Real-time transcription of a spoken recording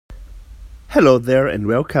Hello there and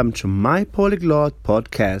welcome to my Polyglot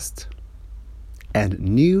podcast and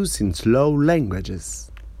news in slow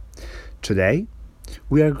languages. Today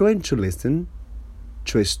we are going to listen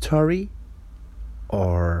to a story,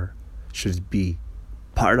 or should it be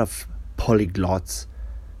part of Polyglot's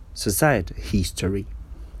society history.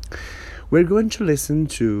 We're going to listen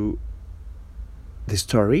to the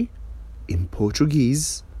story in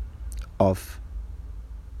Portuguese of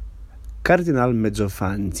Cardinal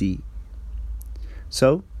Mezzofanti.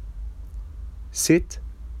 So, sit,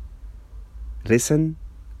 listen,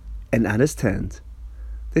 and understand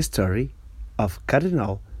the story of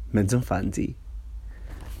Cardinal Mezzofanti.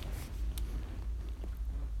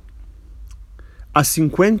 As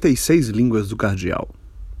 56 línguas do cardeal.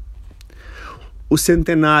 O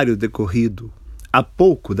centenário decorrido há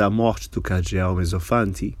pouco da morte do cardeal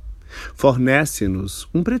Mezzofanti fornece-nos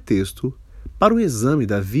um pretexto para o exame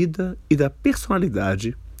da vida e da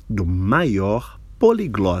personalidade do maior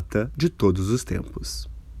poliglota de todos os tempos.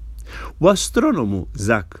 O astrônomo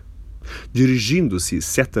Isaac, dirigindo-se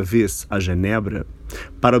certa vez a Genebra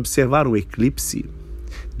para observar um eclipse,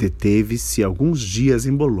 deteve-se alguns dias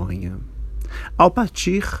em Bolonha. Ao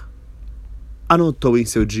partir, anotou em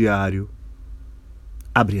seu diário,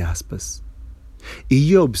 abre aspas,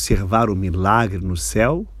 ia observar o milagre no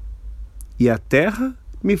céu e a terra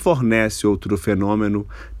me fornece outro fenômeno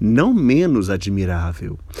não menos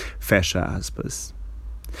admirável. Fecha aspas.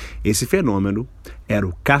 Esse fenômeno era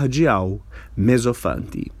o cardeal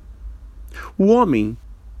Mezzofanti. O homem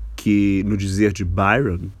que, no dizer de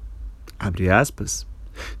Byron, abre aspas,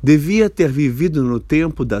 devia ter vivido no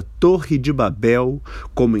tempo da Torre de Babel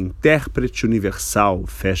como intérprete universal,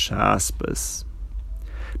 fecha aspas.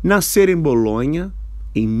 Nascera em Bolonha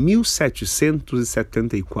em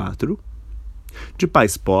 1774, de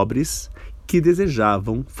pais pobres que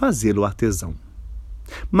desejavam fazê-lo artesão.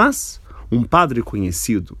 Mas um padre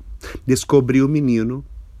conhecido descobriu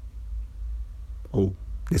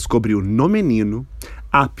no menino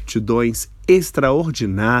aptidões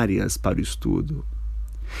extraordinárias para o estudo.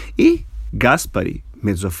 E Gaspari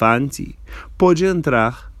Mezzofanti pôde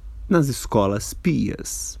entrar nas escolas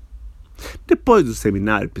pias. Depois do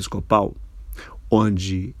seminário episcopal,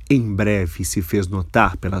 onde em breve se fez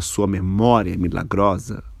notar pela sua memória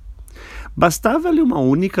milagrosa, bastava-lhe uma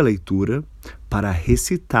única leitura para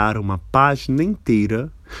recitar uma página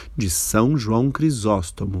inteira de São João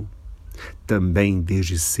Crisóstomo. Também,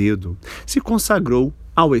 desde cedo, se consagrou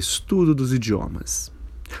ao estudo dos idiomas.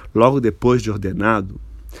 Logo depois de ordenado,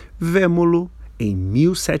 vemo-lo em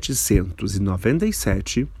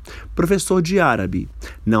 1797, professor de árabe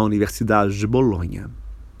na Universidade de Bolonha.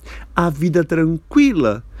 A vida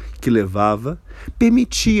tranquila que levava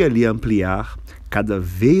permitia-lhe ampliar cada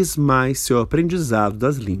vez mais seu aprendizado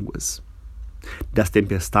das línguas. Das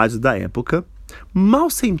tempestades da época, mal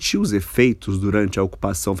sentiu os efeitos durante a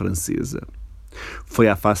ocupação francesa. Foi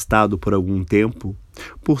afastado por algum tempo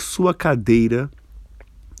por sua cadeira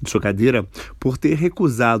por ter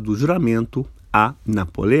recusado o juramento a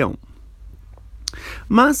Napoleão.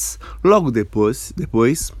 Mas, logo depois,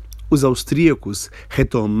 os austríacos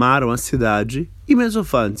retomaram a cidade e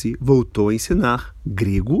Mezzofanti voltou a ensinar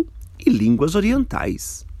grego e línguas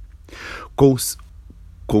orientais.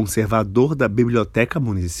 Conservador da biblioteca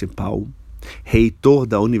municipal, reitor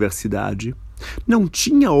da universidade, não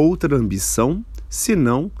tinha outra ambição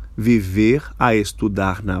senão viver a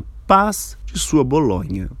estudar na paz de sua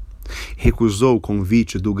Bolonha. Recusou o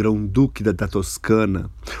convite do grão-duque da Toscana,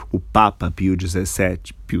 o Papa Pio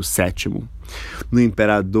VII, no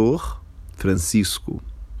imperador Francisco,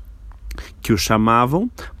 que o chamavam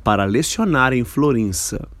para lecionar em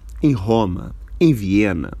Florença, em Roma, em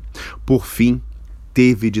Viena. Por fim,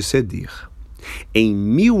 teve de ceder. Em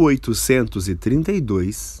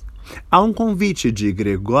 1832, a um convite de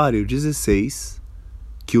Gregório XVI,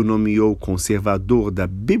 que o nomeou conservador da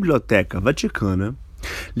Biblioteca Vaticana,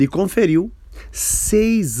 lhe conferiu,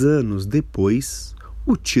 6 anos depois,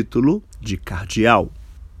 o título de cardeal.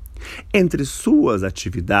 Entre suas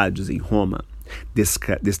atividades em Roma,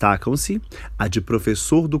 destacam-se a de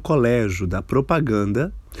professor do Colégio da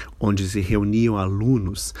Propaganda, onde se reuniam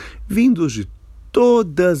alunos vindos de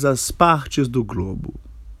todas as partes do globo.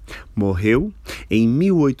 Morreu em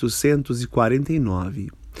 1849,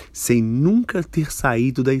 sem nunca ter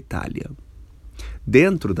saído da Itália,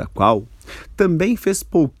 dentro da qual também fez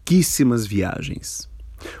pouquíssimas viagens.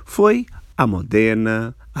 Foi a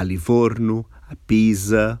Modena, a Livorno, a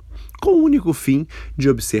Pisa, com o único fim de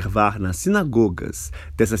observar nas sinagogas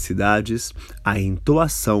dessas cidades a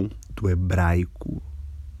entoação do hebraico.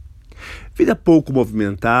 Vida pouco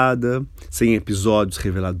movimentada, sem episódios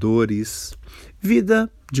reveladores,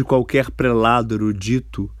 vida de qualquer prelado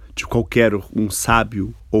erudito, de qualquer um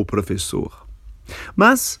sábio ou professor.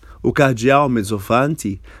 Mas o cardeal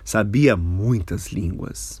Mezzofanti sabia muitas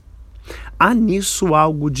línguas. Há nisso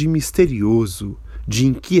algo de misterioso, de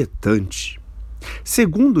inquietante.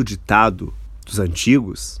 Segundo o ditado dos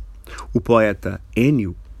antigos, o poeta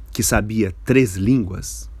Ennio, que sabia 3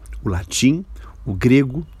 línguas, o latim, o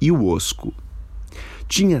grego e o osco,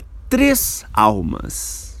 tinha 3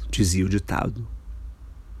 almas, dizia o ditado.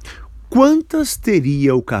 Quantas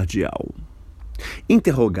teria o cardeal?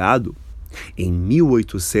 Interrogado em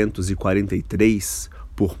 1843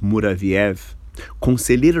 por Muraviev,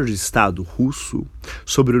 conselheiro de Estado russo,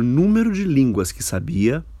 sobre o número de línguas que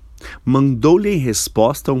sabia, mandou-lhe em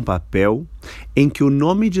resposta um papel em que o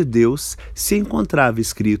nome de Deus se encontrava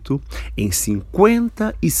escrito em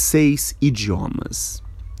 56 idiomas.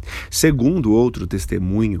 Segundo outro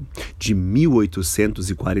testemunho, de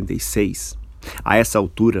 1846, a essa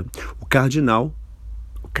altura, o cardeal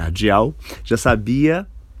já sabia,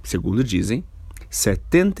 segundo dizem,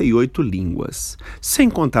 78 línguas, sem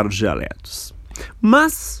contar os dialetos.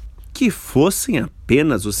 Mas que fossem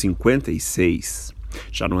apenas os 56,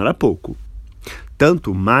 já não era pouco.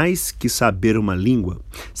 Tanto mais que saber uma língua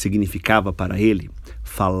significava para ele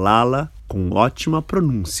falá-la com ótima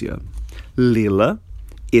pronúncia, lê-la,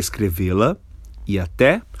 escrevê-la e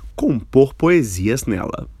até compor poesias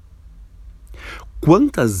nela.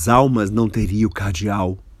 Quantas almas não teria o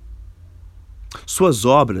cardeal? Suas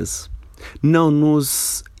obras não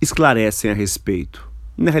nos esclarecem a respeito.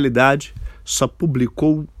 Na realidade, só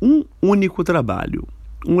publicou um único trabalho,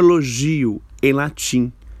 um elogio em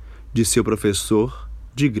latim de seu professor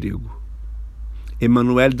de grego,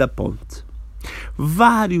 Emmanuel da Ponte.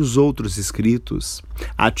 Vários outros escritos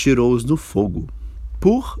atirou-os no fogo,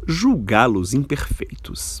 por julgá-los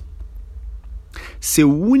imperfeitos.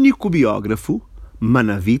 Seu único biógrafo,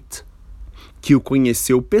 Manavit, que o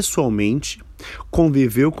conheceu pessoalmente,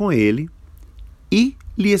 conviveu com ele e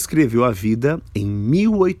lhe escreveu a vida em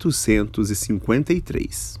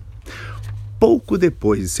 1853, pouco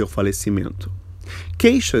depois de seu falecimento.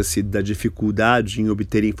 Queixa-se da dificuldade em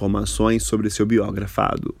obter informações sobre seu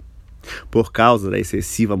biografado. Por causa da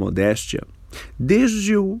excessiva modéstia,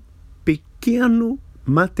 desde o pequeno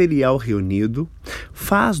material reunido,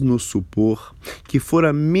 faz-nos supor que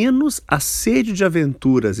fora menos a sede de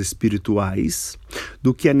aventuras espirituais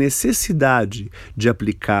do que a necessidade de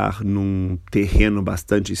aplicar num terreno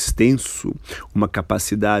bastante extenso uma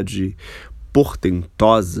capacidade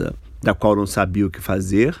portentosa da qual não sabia o que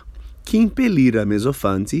fazer, que impelira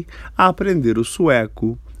Mezzofanti a aprender o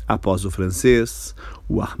sueco após o francês,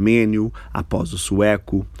 o armênio após o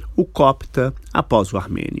sueco, o copta após o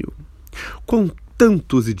armênio. Com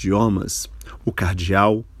tantos idiomas, o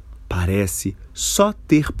cardeal parece só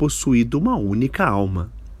ter possuído uma única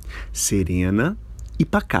alma, serena e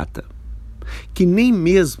pacata, que nem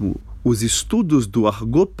mesmo os estudos do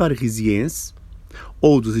argot parisiense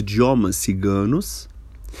ou dos idiomas ciganos,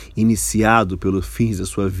 iniciado pelos fins da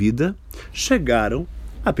sua vida, chegaram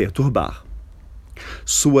a perturbar.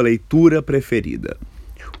 Sua leitura preferida,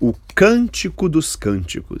 o Cântico dos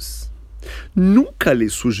Cânticos, nunca lhe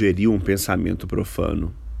sugeriu um pensamento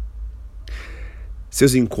profano.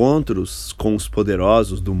 Seus encontros com os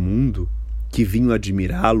poderosos do mundo que vinham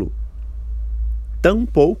admirá-lo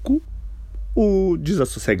tampouco o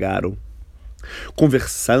desassossegaram.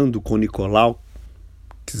 Conversando com Nicolau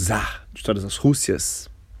Czar de todas as Rússias,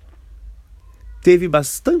 teve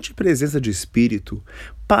bastante presença de espírito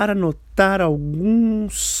para notar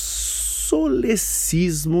alguns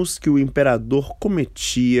solecismos que o imperador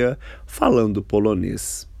cometia falando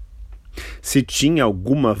polonês. Se tinha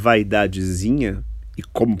alguma vaidadezinha, e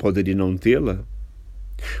como poderia não tê-la,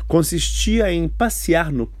 consistia em passear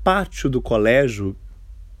no pátio do colégio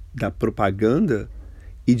da propaganda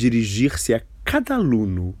e dirigir-se a cada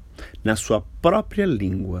aluno na sua própria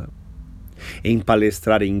língua, em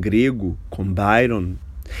palestrar em grego com Byron,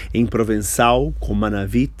 em provençal com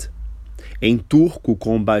Manavit, em turco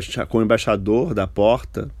com o embaixador da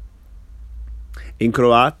Porta, em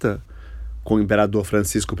croata com o imperador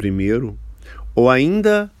Francisco I, ou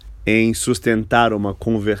ainda em sustentar uma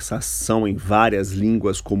conversação em várias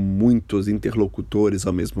línguas com muitos interlocutores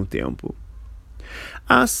ao mesmo tempo.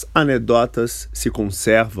 As anedotas se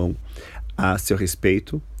conservam a seu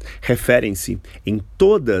respeito, referem-se em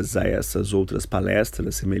todas a essas outras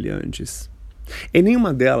palestras semelhantes. Em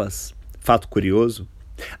nenhuma delas, fato curioso,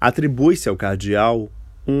 atribui-se ao cardeal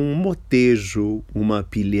um motejo, uma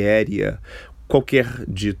pilhéria, qualquer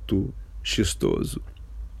dito chistoso.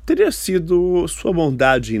 Teria sido sua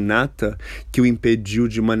bondade inata que o impediu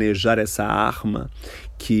de manejar essa arma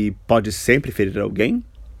que pode sempre ferir alguém?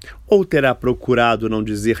 Ou terá procurado não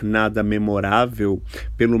dizer nada memorável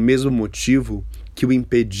pelo mesmo motivo que o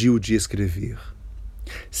impediu de escrever?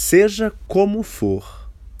 Seja como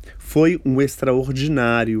for, foi um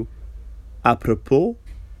extraordinário a propos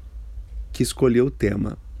que escolheu o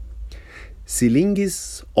tema.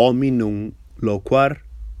 Silingis hominum loquar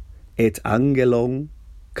et angelum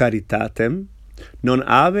caritatem non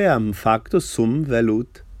aveam facto sum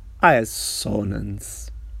velut aes sonans.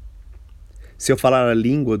 Se eu falar a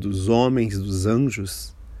língua dos homens e dos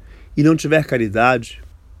anjos e não tiver caridade,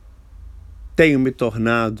 tenho me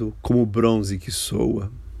tornado como o bronze que soa.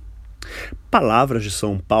 Palavras de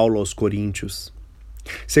São Paulo aos Coríntios.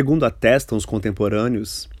 Segundo atestam os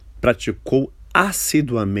contemporâneos, praticou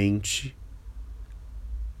assiduamente,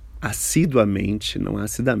 não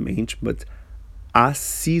acidamente, but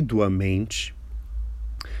assiduamente,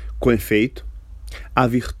 com efeito, a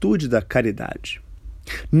virtude da caridade.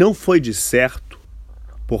 Não foi de certo,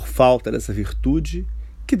 por falta dessa virtude,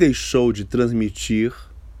 que deixou de transmitir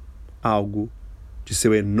algo de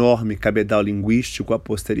seu enorme cabedal linguístico à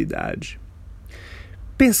posteridade.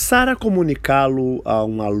 Pensara comunicá-lo a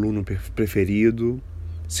um aluno preferido,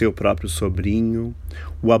 seu próprio sobrinho,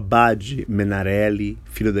 o abade Menarelli,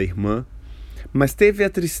 filho da irmã, mas teve a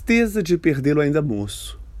tristeza de perdê-lo ainda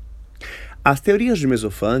moço. As teorias de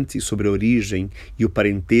Mesofante sobre a origem e o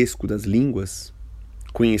parentesco das línguas,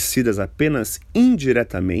 conhecidas apenas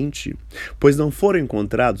indiretamente, pois não foram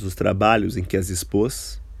encontrados os trabalhos em que as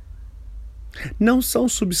expôs, não são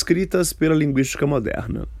subscritas pela linguística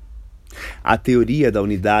moderna. A teoria da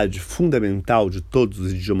unidade fundamental de todos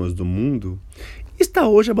os idiomas do mundo está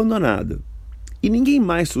hoje abandonada, e ninguém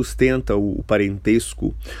mais sustenta o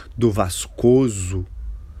parentesco do vascoso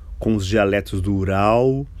com os dialetos do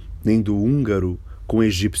Ural, nem do húngaro com o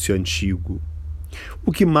egípcio antigo.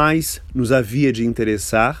 O que mais nos havia de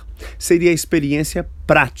interessar seria a experiência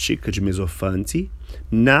prática de Mesofante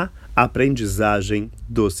na aprendizagem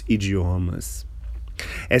dos idiomas.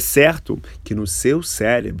 É certo que no seu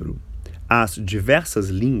cérebro as diversas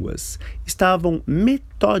línguas estavam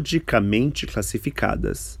metodicamente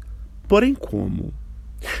classificadas. Porém, como?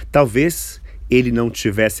 Talvez ele não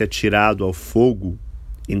tivesse atirado ao fogo,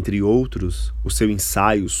 entre outros, o seu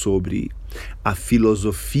ensaio sobre a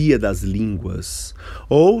filosofia das línguas,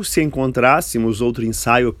 ou se encontrássemos outro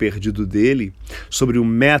ensaio perdido dele sobre o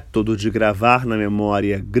método de gravar na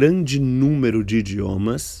memória grande número de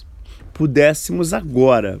idiomas, pudéssemos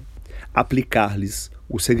agora aplicar-lhes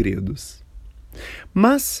os segredos.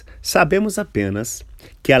 Mas sabemos apenas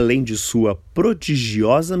que, além de sua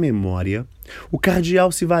prodigiosa memória, o cardeal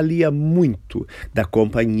se valia muito da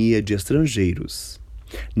companhia de estrangeiros,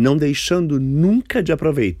 não deixando nunca de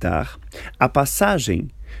aproveitar a passagem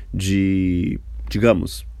de,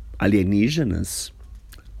 digamos, alienígenas,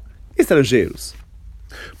 estrangeiros,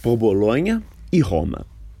 por Bolonha e Roma.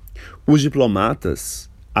 Os diplomatas,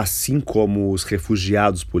 assim como os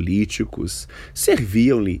refugiados políticos,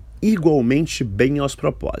 serviam-lhe igualmente bem aos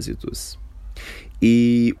propósitos.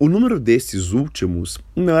 E o número desses últimos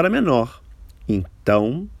não era menor,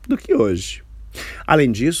 então, do que hoje.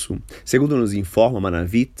 Além disso, segundo nos informa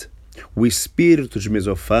Manavit, o espírito de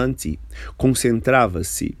Mesofante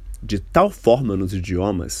concentrava-se de tal forma nos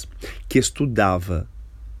idiomas que estudava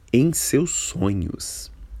em seus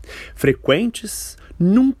sonhos. Frequentes,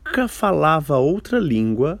 nunca falava outra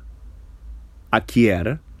língua, a que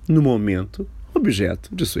era, no momento,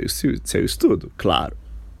 objeto de seu estudo, claro.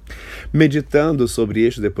 Meditando sobre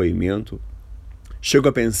este depoimento, chego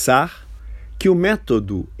a pensar que o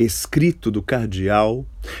método escrito do cardeal,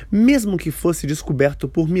 mesmo que fosse descoberto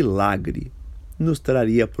por milagre, nos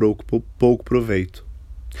traria pouco proveito.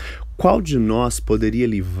 Qual de nós poderia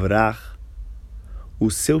livrar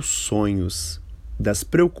os seus sonhos das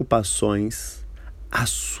preocupações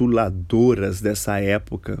assoladoras dessa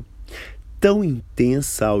época, tão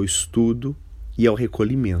intensa ao estudo e ao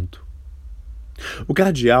recolhimento? O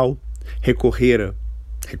cardeal reconhecera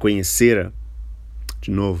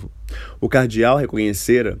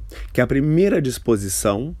que a primeira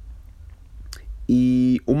disposição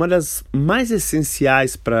e uma das mais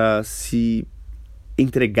essenciais para se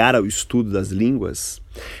entregar ao estudo das línguas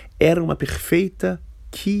era uma perfeita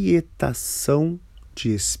quietação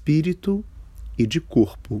de espírito e de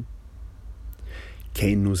corpo.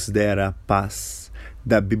 Quem nos dera a paz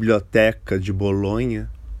da biblioteca de Bolonha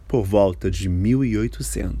por volta de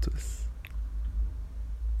 1800.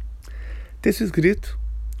 Texto escrito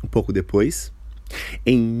um pouco depois,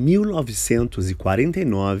 em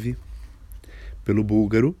 1949, pelo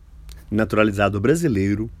búlgaro, naturalizado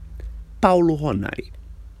brasileiro, Paulo Ronay.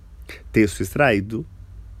 Texto extraído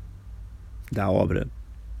da obra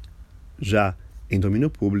já em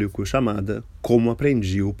domínio público chamada Como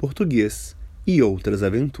Aprendi o Português e Outras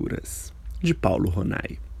Aventuras, de Paulo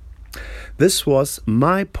Ronay. This was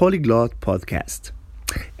my Polyglot podcast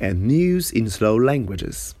and news in slow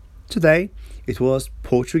languages. Today it was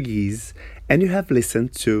Portuguese, and you have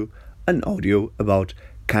listened to an audio about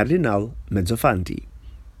Cardinal Mezzofanti.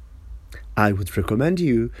 I would recommend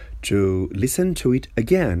you to listen to it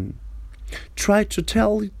again. Try to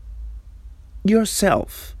tell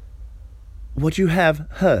yourself what you have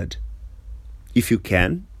heard. If you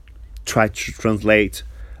can, try to translate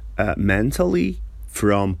mentally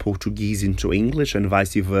from Portuguese into English and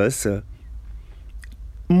vice versa.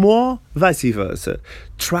 More vice versa.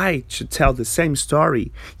 Try to tell the same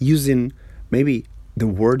story using maybe the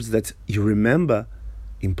words that you remember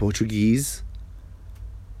in Portuguese.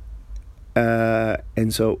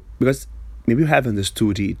 And so, because maybe you have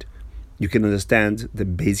understood it, you can understand the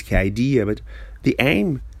basic idea, but the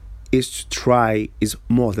aim is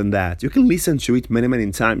more than that. You can listen to it many, many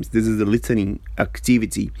times. This is the listening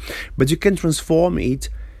activity, but you can transform it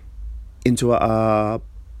into a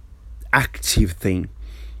active thing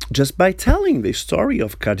just by telling the story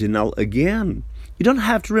of Cardinal again. You don't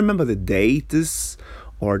have to remember the dates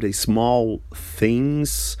or the small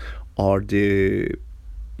things or the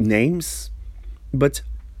names, but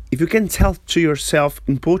if you can tell to yourself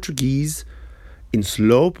in Portuguese, in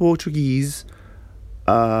slow Portuguese,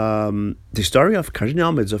 the story of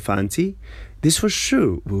Cardinal Mezzofanti, this for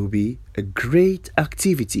sure will be a great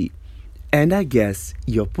activity, and I guess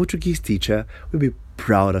your Portuguese teacher will be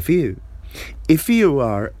proud of you. If you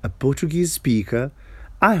are a Portuguese speaker,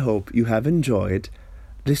 I hope you have enjoyed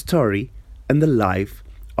the story and the life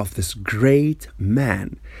of this great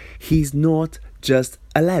man. He's not just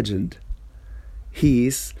a legend. He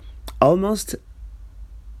is almost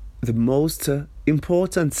the most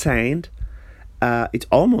important saint. It's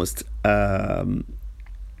almost a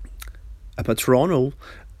patronal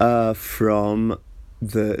from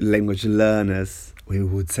the language learners. We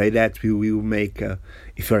would say that we will make,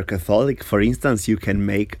 if you're a Catholic, for instance, you can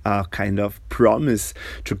make a kind of promise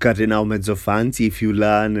to Cardinal Mezzofanti if you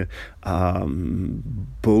learn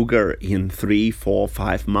Bulgar in 3, 4,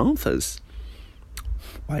 5 months.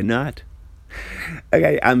 Why not?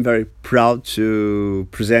 Okay, I'm very proud to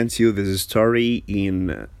present you this story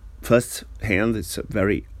in first hand. It's a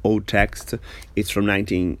very old text. It's from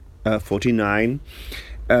 1949.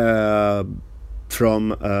 From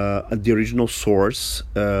the original source,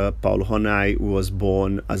 Paulo Ronay was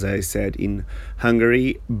born, as I said, in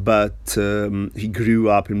Hungary, but he grew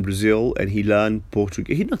up in Brazil and he learned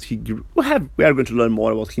Portuguese. We are going to learn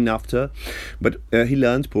more about him after, but he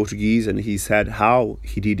learned Portuguese and he said how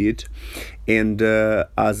he did it. And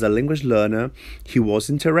as a language learner, he was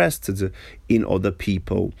interested in other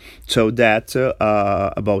people, so that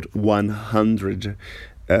about 100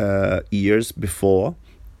 years before,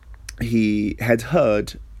 he had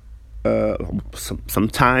heard, some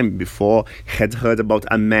time before, had heard about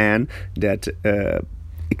a man that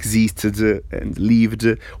existed and lived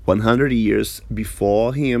 100 years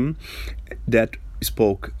before him that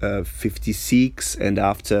spoke 56, and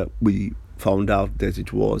after we found out that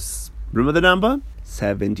it was, remember the number?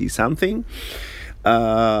 70 something.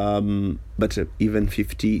 But even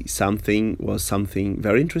 50 something was something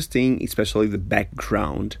very interesting, especially the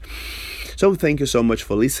background. So thank you so much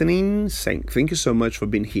for listening. Thank you so much for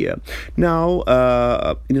being here. Now,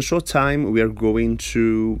 in a short time, we are going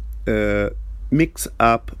to mix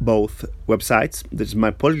up both websites. That is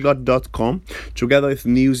mypolyglot.com together with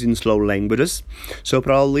news in slow languages. So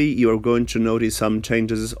probably you are going to notice some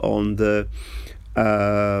changes on the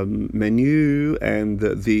menu and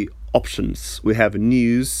the options. We have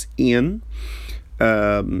news in,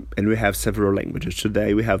 and we have several languages.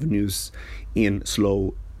 Today we have news in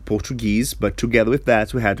slow Portuguese, but together with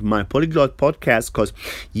that we had my Polyglot podcast, because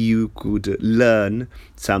you could learn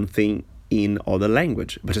something in other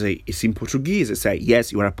language. But I say it's in Portuguese. I say,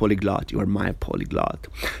 yes, you are a polyglot. You are my polyglot.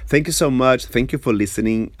 Thank you so much. Thank you for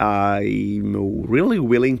listening. I'm really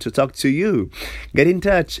willing to talk to you. Get in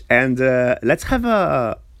touch and let's have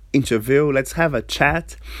a interview. Let's have a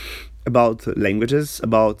chat about languages,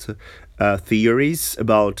 about theories,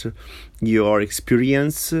 about your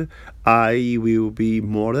experience. I will be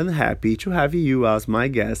more than happy to have you as my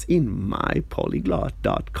guest in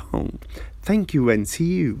mypolyglot.com. Thank you and see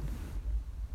you.